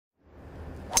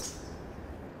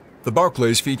The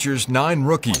Barclays features 9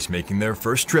 rookies making their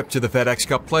first trip to the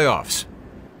FEDEXCUP Playoffs,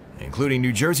 including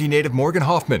New Jersey native Morgan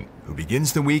Hoffman, who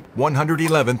begins the week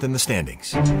 111th in the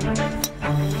standings.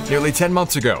 Nearly 10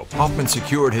 months ago, Hoffman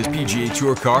secured his PGA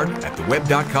Tour card at the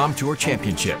Web.com Tour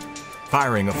Championship,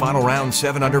 firing a final round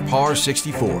 7-under par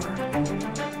 64.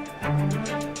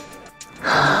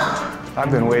 I've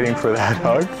been waiting for that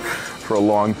hug for a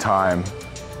long time.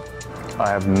 I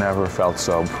have never felt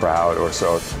so proud or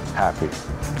so happy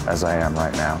as I am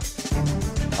right now.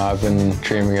 I've been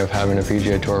dreaming of having a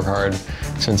PGA Tour card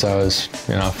since I was,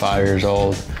 5 years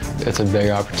old. It's a big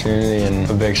opportunity and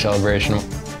a big celebration.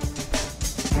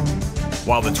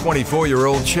 While the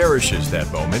 24-year-old cherishes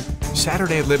that moment,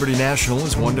 Saturday at Liberty National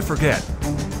is one to forget,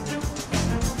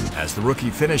 as the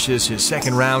rookie finishes his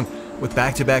second round with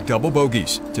back-to-back double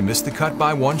bogeys to miss the cut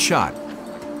by 1 shot,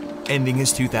 ending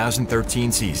his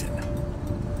 2013 season.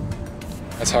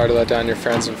 It's hard to let down your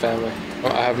friends and family.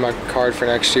 I have my card for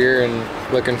next year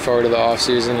and looking forward to the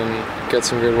off-season and get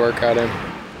some good workout in.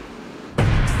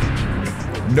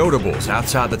 Notables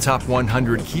outside the top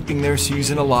 100 keeping their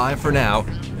season alive for now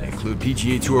include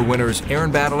PGA Tour winners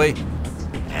Aaron Baddeley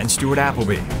and Stuart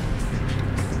Appleby.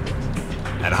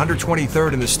 At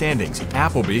 123rd in the standings,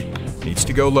 Appleby needs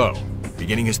to go low,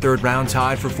 beginning his third round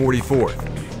tied for 44th.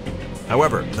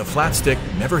 However, the flat stick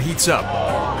never heats up,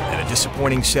 and a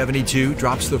disappointing 72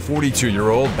 drops the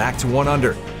 42-year-old back to 1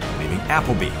 under, leaving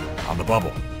Appleby on the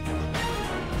bubble.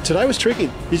 Today was tricky.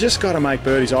 You just got to make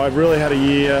birdies. I've really had a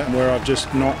year where I've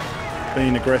just not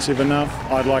been aggressive enough.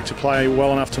 I'd like to play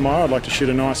well enough tomorrow. I'd like to shoot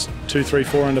a nice 2, 3,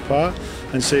 4 under par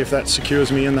and see if that secures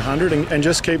me in the 100 and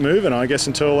just keep moving, I guess,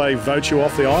 until they vote you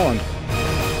off the island.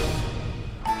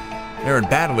 Aaron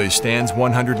Baddeley stands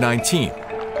 119th,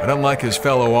 but unlike his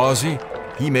fellow Aussie,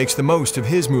 he makes the most of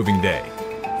his moving day,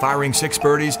 firing 6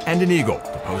 birdies and an eagle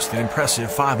to post an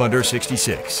impressive 5 under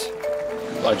 66.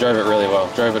 I drove it really well,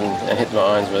 and hit my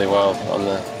irons really well on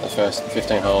the first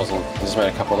 15 holes and just made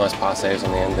a couple of nice par saves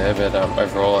on the end there, but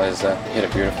overall I just hit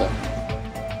it beautifully.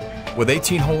 With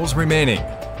 18 holes remaining,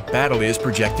 Baddeley is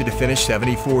projected to finish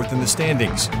 74th in the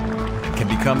standings and can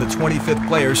become the 25th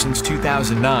player since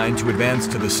 2009 to advance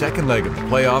to the second leg of the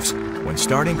playoffs when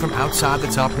starting from outside the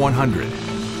top 100.